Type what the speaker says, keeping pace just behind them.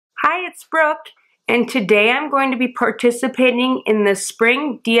Hi, it's Brooke, and today I'm going to be participating in the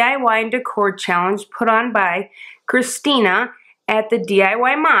Spring DIY and Decor Challenge put on by Christina at the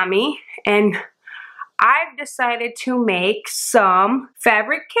DIY Mommy, and I've decided to make some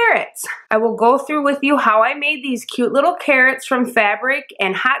fabric carrots. I will go through with you how I made these cute little carrots from fabric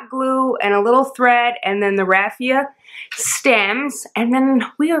and hot glue and a little thread and then the raffia stems, and then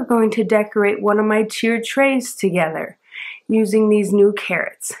we are going to decorate one of my tiered trays together using these new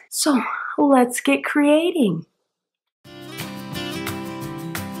carrots. So let's get creating.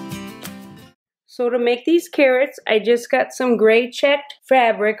 So to make these carrots, I just got some gray checked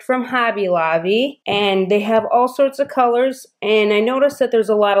fabric from Hobby Lobby, and they have all sorts of colors, and I noticed that there's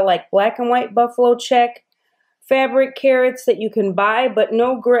a lot of like black and white buffalo check fabric carrots that you can buy, but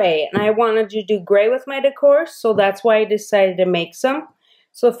no gray, and I wanted to do gray with my decor, so that's why I decided to make some.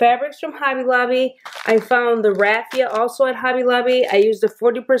 So fabrics from Hobby Lobby. I found the raffia also at Hobby Lobby. I used a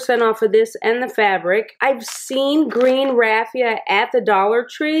 40% off of this and the fabric. I've seen green raffia at the Dollar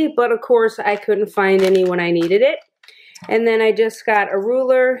Tree, but of course I couldn't find any when I needed it. And then I just got a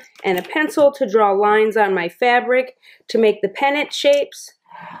ruler and a pencil to draw lines on my fabric to make the pennant shapes.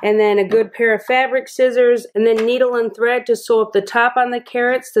 And then a good pair of fabric scissors, and then needle and thread to sew up the top on the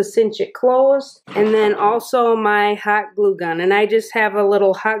carrots to cinch it closed, and then also my hot glue gun. And I just have a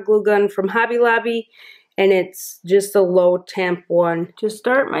little hot glue gun from Hobby Lobby, and it's just a low temp one. To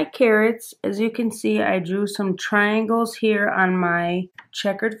start my carrots, as you can see, I drew some triangles here on my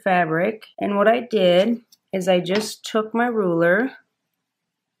checkered fabric, and what I did is I just took my ruler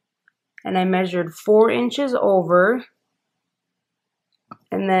and I measured 4 inches over.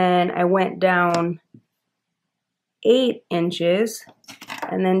 And then I went down 8 inches,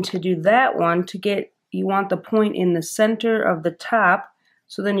 and then to do that one, to get, you want the point in the center of the top,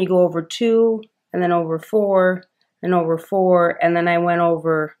 so then you go over 2, and then over 4, and over 4, and then I went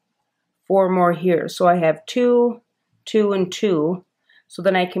over 4 more here. So I have 2, 2, and 2, so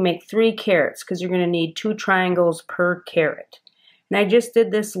then I can make 3 carrots, because you're going to need 2 triangles per carrot. And I just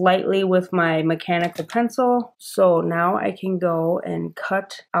did this lightly with my mechanical pencil. So now I can go and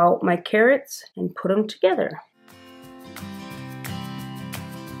cut out my carrots and put them together.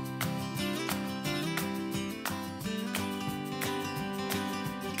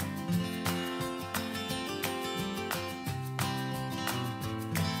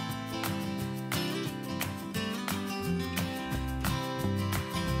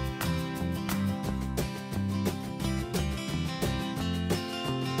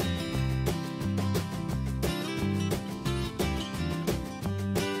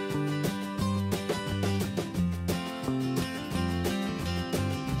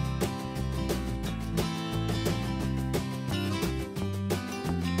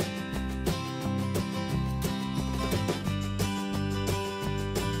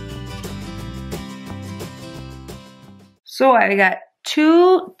 So I got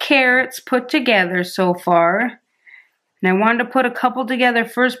 2 carrots put together so far. And I wanted to put a couple together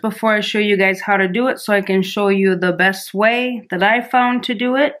first before I show you guys how to do it, so I can show you the best way that I found to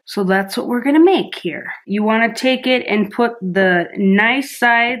do it. So that's what we're gonna make here. You wanna take it and put the nice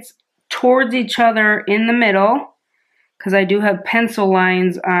sides towards each other in the middle, because I do have pencil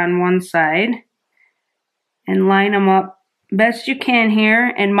lines on one side, and line them up best you can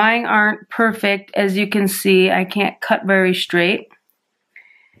here. And mine aren't perfect, as you can see. I can't cut very straight.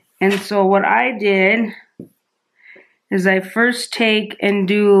 And so what I did is I first take and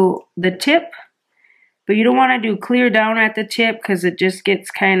do the tip, but you don't want to do clear down at the tip because it just gets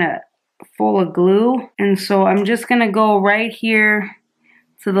kind of full of glue. And so I'm just going to go right here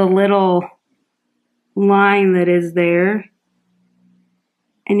to the little line that is there.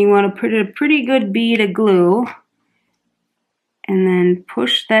 And you want to put a pretty good bead of glue. And then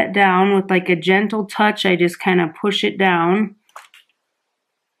push that down with like a gentle touch. I just kind of push it down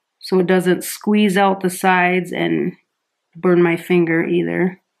so it doesn't squeeze out the sides and burn my finger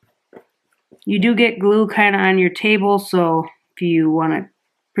either. You do get glue kind of on your table, so if you want to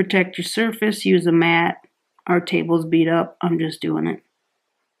protect your surface, use a mat. Our table's beat up. I'm just doing it.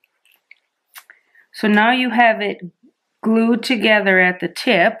 So now you have it glued together at the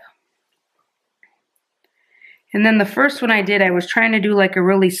tip. And then the first one I did, I was trying to do like a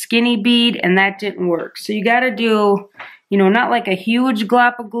really skinny bead, and that didn't work. So you got to do, you know, not like a huge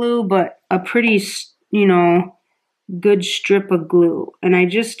glop of glue, but a pretty, you know, good strip of glue. And I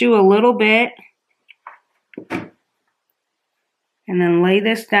just do a little bit, and then lay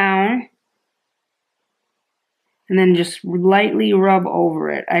this down, and then just lightly rub over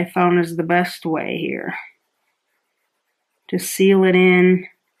it. I found is the best way here. Just seal it in.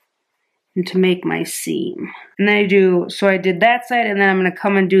 and to make my seam. And then so I did that side, and then I'm going to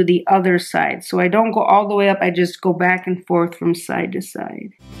come and do the other side. So I don't go all the way up, I just go back and forth from side to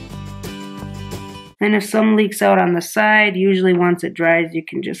side. And if some leaks out on the side, usually once it dries, you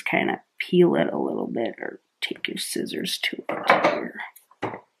can just kind of peel it a little bit or take your scissors to it here,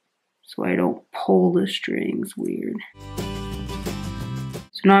 so I don't pull the strings weird.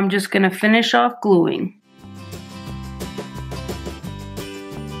 So now I'm just going to finish off gluing.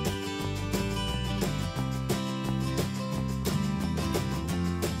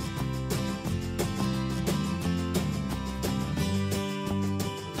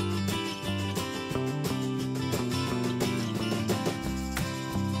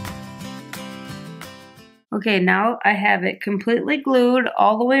 Okay, now I have it completely glued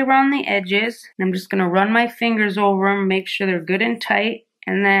all the way around the edges. I'm just going to run my fingers over them, make sure they're good and tight,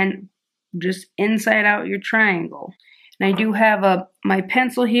 and then just inside out your triangle. And I do have my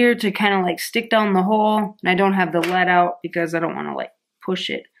pencil here to kind of like stick down the hole, and I don't have the lead out because I don't want to like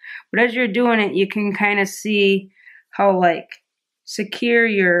push it. But as you're doing it, you can kind of see how like secure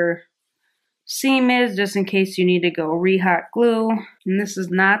your seam is, just in case you need to go re-hot glue. And this is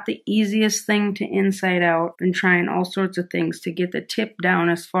not the easiest thing to inside out. Been trying all sorts of things to get the tip down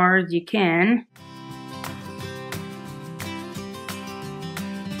as far as you can.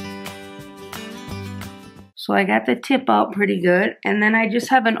 So I got the tip out pretty good, and then I just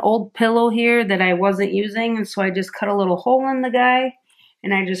have an old pillow here that I wasn't using, and so I just cut a little hole in the guy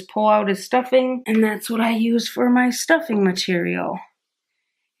and I just pull out his stuffing, and that's what I use for my stuffing material.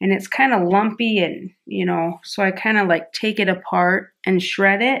 And it's kind of lumpy, and so I kind of like take it apart and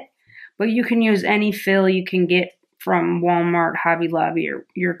shred it. But you can use any fill you can get from Walmart, Hobby Lobby, or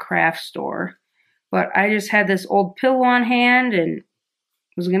your craft store. But I just had this old pillow on hand and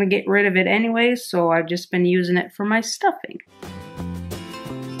was going to get rid of it anyway, so I've just been using it for my stuffing.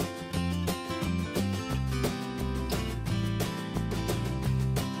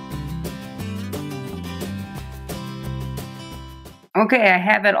 Okay, I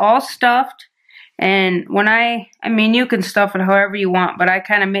have it all stuffed, and when I mean you can stuff it however you want, but I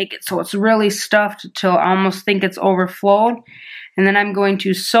kind of make it so it's really stuffed till I almost think it's overflowed. And then I'm going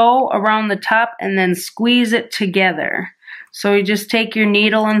to sew around the top and then squeeze it together. So you just take your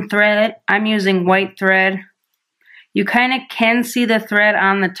needle and thread. I'm using white thread. You kind of can see the thread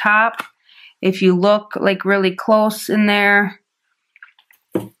on the top if you look like really close in there.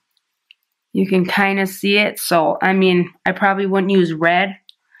 You can kind of see it. So, I mean, I probably wouldn't use red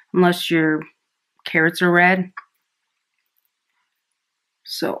unless your carrots are red.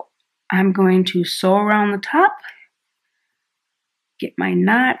 So, I'm going to sew around the top. Get my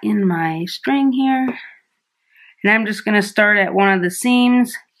knot in my string here. And I'm just going to start at one of the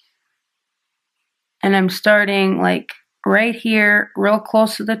seams. And I'm starting like right here, real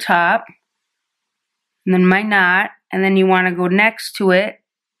close to the top. And then my knot. And then you want to go next to it,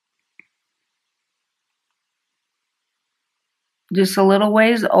 just a little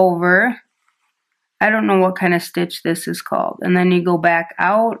ways over. I don't know what kind of stitch this is called. And then you go back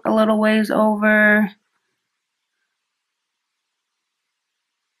out a little ways over.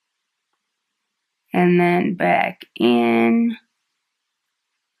 And then back in.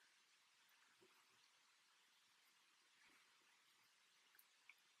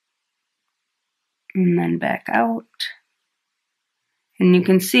 And then back out. And you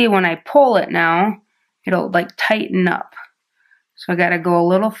can see when I pull it now, it'll like tighten up. So I gotta go a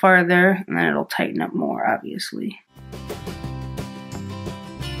little farther, and then it'll tighten up more, obviously.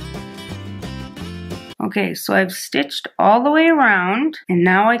 Okay, so I've stitched all the way around, and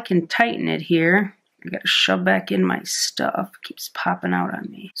now I can tighten it here. I gotta shove back in my stuff. It keeps popping out on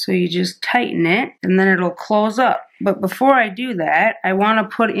me. So you just tighten it, and then it'll close up. But before I do that, I wanna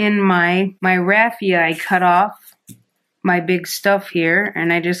put in my raffia I cut off my big stuff here,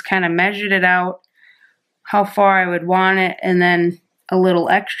 and I just kind of measured it out how far I would want it, and then a little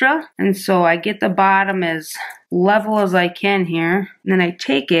extra. And so I get the bottom as level as I can here. And then I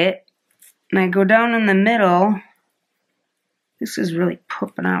take it and I go down in the middle. This is really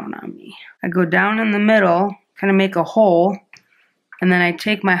pooping out on me. I go down in the middle, kind of make a hole, and then I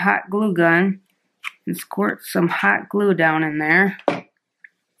take my hot glue gun and squirt some hot glue down in there.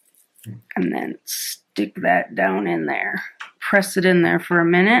 And then stick that down in there. Press it in there for a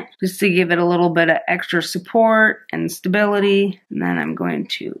minute just to give it a little bit of extra support and stability. And then I'm going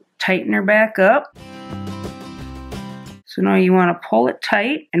to tighten her back up. So now you want to pull it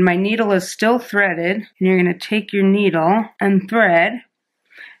tight, and my needle is still threaded, and you're going to take your needle and thread,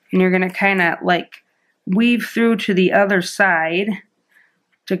 and you're going to kind of like weave through to the other side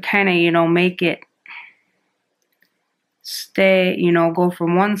to kind of, make it stay, you know, go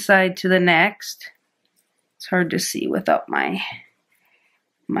from one side to the next. It's hard to see without my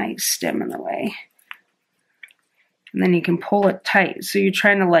stem in the way. And then you can pull it tight. So you're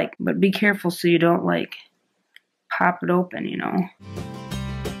trying to like, but be careful so you don't like pop it open, you know.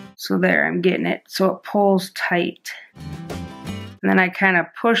 So there, I'm getting it so it pulls tight. And then I kind of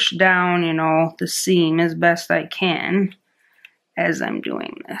push down, you know, the seam as best I can as I'm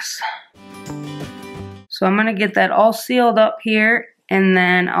doing this. So I'm gonna get that all sealed up here, and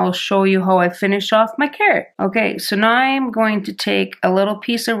then I'll show you how I finish off my carrot. Okay, so now I'm going to take a little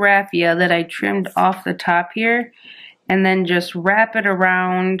piece of raffia that I trimmed off the top here, and then just wrap it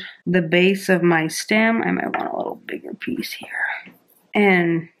around the base of my stem. I might want a little bigger piece here.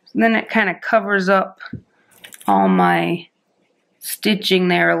 And then it kind of covers up all my stitching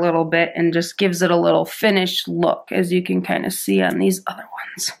there a little bit and just gives it a little finished look, as you can kind of see on these other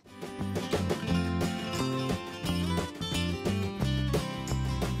ones.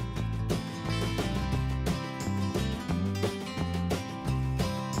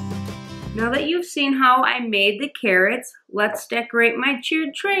 Now that you've seen how I made the carrots, let's decorate my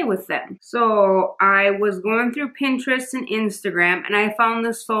tiered tray with them. So I was going through Pinterest and Instagram, and I found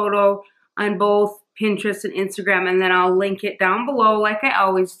this photo on both Pinterest and Instagram, and then I'll link it down below like I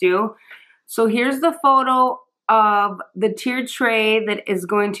always do. So here's the photo of the tiered tray that is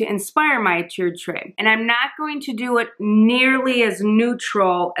going to inspire my tiered tray. And I'm not going to do it nearly as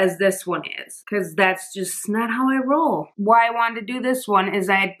neutral as this one is, because that's just not how I roll. Why I wanted to do this one is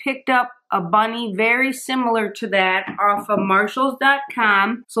I had picked up a bunny very similar to that off of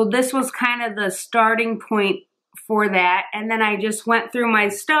Marshalls.com. So this was kind of the starting point for that, and then I just went through my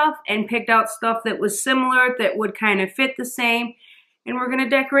stuff and picked out stuff that was similar, that would kind of fit the same, and we're gonna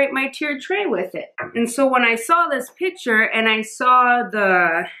decorate my tiered tray with it. And so when I saw this picture and I saw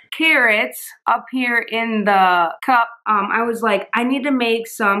the carrots up here in the cup, I was like, I need to make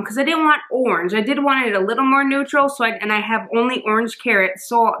some, because I didn't want orange. I did want it a little more neutral, so and I have only orange carrots,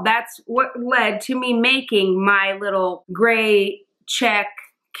 so that's what led to me making my little gray check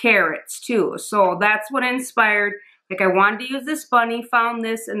carrots too. So that's what inspired, like I wanted to use this bunny, found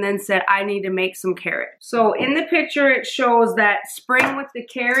this, and then said I need to make some carrots. So in the picture it shows that spring with the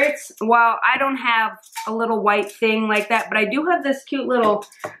carrots. Well, I don't have a little white thing like that, but I do have this cute little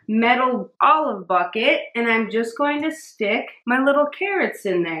metal olive bucket, and I'm just going to stick my little carrots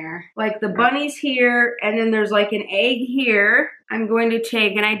in there. Like the bunny's here, and then there's like an egg here. I'm going to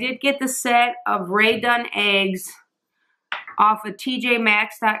take, and I did get the set of Ray Dunn eggs off of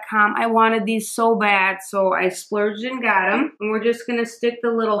tjmax.com. I wanted these so bad, so I splurged and got them. And we're just gonna stick the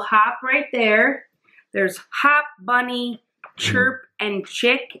little hop right there. There's hop, bunny, chirp, and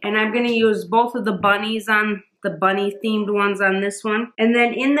chick, and I'm gonna use both of the bunnies on the bunny themed ones on this one. And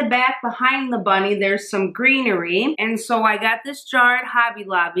then in the back behind the bunny, there's some greenery. And so I got this jar at Hobby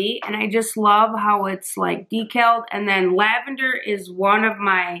Lobby, and I just love how it's like decaled. And then lavender is one of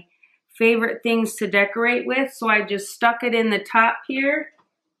my favorite things to decorate with, so I just stuck it in the top here,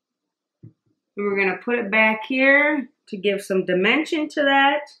 and we're gonna put it back here to give some dimension to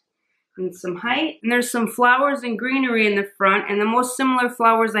that and some height. And there's some flowers and greenery in the front, and the most similar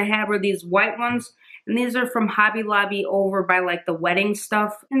flowers I had were these white ones, and these are from Hobby Lobby over by like the wedding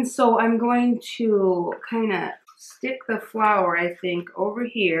stuff. And so I'm going to kind of stick the flower, I think, over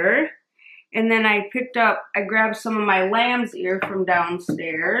here. And then I grabbed some of my lamb's ear from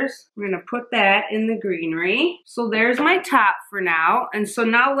downstairs. I'm gonna put that in the greenery. So there's my top for now. And so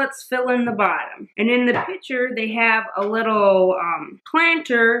now let's fill in the bottom. And in the picture, they have a little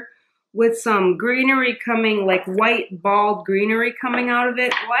planter with some greenery coming, like white bald greenery coming out of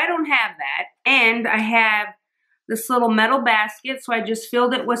it. Well, I don't have that. And I have this little metal basket, so I just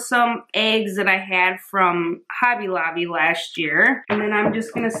filled it with some eggs that I had from Hobby Lobby last year. And then I'm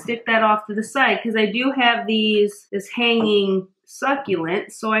just gonna stick that off to the side, because I do have this hanging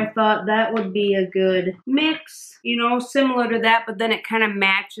succulent, so I thought that would be a good mix, you know, similar to that, but then it kind of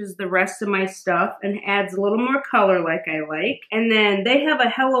matches the rest of my stuff and adds a little more color like I like. And then they have a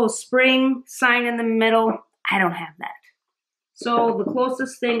Hello Spring sign in the middle. I don't have that. So the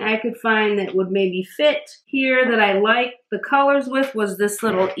closest thing I could find that would maybe fit here that I like the colors with was this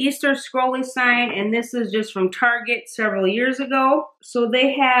little Easter scrolly sign, and this is just from Target several years ago. So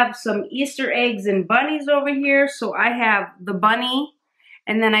they have some Easter eggs and bunnies over here. So I have the bunny,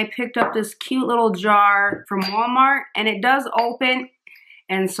 and then I picked up this cute little jar from Walmart, and it does open,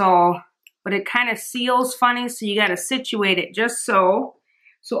 and so, but it kind of seals funny, so you gotta situate it just so.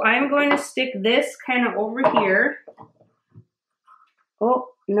 So I'm going to stick this kind of over here. Oh,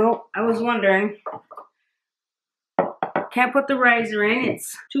 no, I was wondering. Can't put the riser in,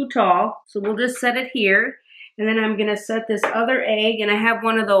 it's too tall. So we'll just set it here. And then I'm gonna set this other egg, and I have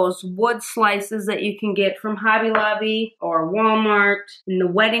one of those wood slices that you can get from Hobby Lobby or Walmart in the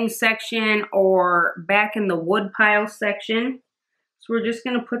wedding section or back in the wood pile section. So we're just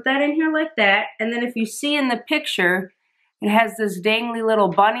gonna put that in here like that. And then if you see in the picture, it has this dangly little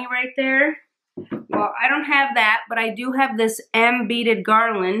bunny right there. Well, I don't have that, but I do have this beaded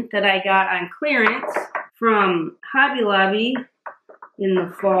garland that I got on clearance from Hobby Lobby in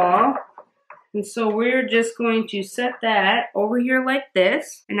the fall. And so we're just going to set that over here like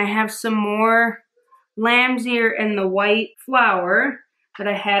this. And I have some more lamb's ear and the white flower that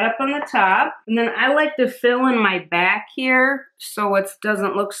I had up on the top. And then I like to fill in my back here so it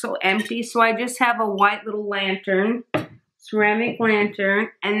doesn't look so empty. So I just have a white little lantern, ceramic lantern.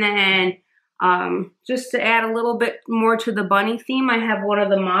 And then just to add a little bit more to the bunny theme, I have one of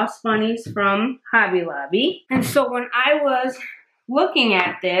the moss bunnies from Hobby Lobby. And so when I was looking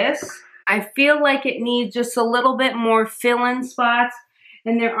at this, I feel like it needs just a little bit more fill-in spots,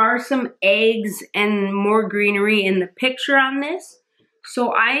 and there are some eggs and more greenery in the picture on this.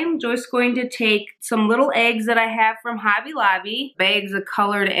 So I am just going to take some little eggs that I have from Hobby Lobby, bags of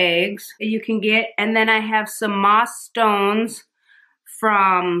colored eggs that you can get, and then I have some moss stones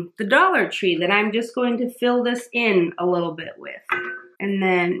from the Dollar Tree that I'm just going to fill this in a little bit with. And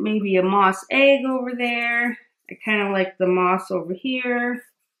then maybe a moss egg over there. I kind of like the moss over here.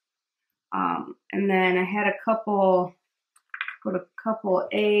 And then I had put a couple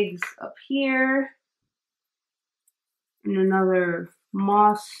eggs up here. And another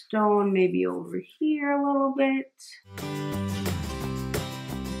moss stone maybe over here a little bit.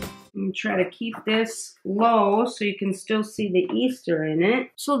 And try to keep this low so you can still see the Easter in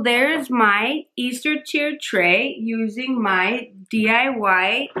it. So there's my Easter tiered tray using my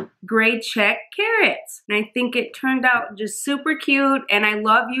DIY gray check carrots. And I think it turned out just super cute, and I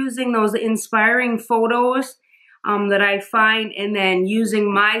love using those inspiring photos that I find, and then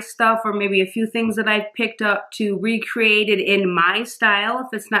using my stuff or maybe a few things that I've picked up to recreate it in my style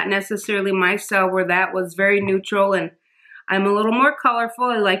if it's not necessarily my style, where that was very neutral and I'm a little more colorful.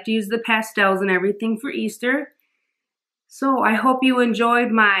 I like to use the pastels and everything for Easter. So I hope you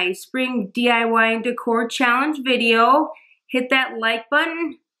enjoyed my spring DIY and decor challenge video. Hit that like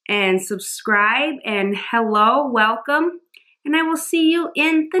button and subscribe, and hello, welcome, and I will see you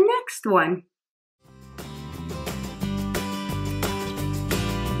in the next one.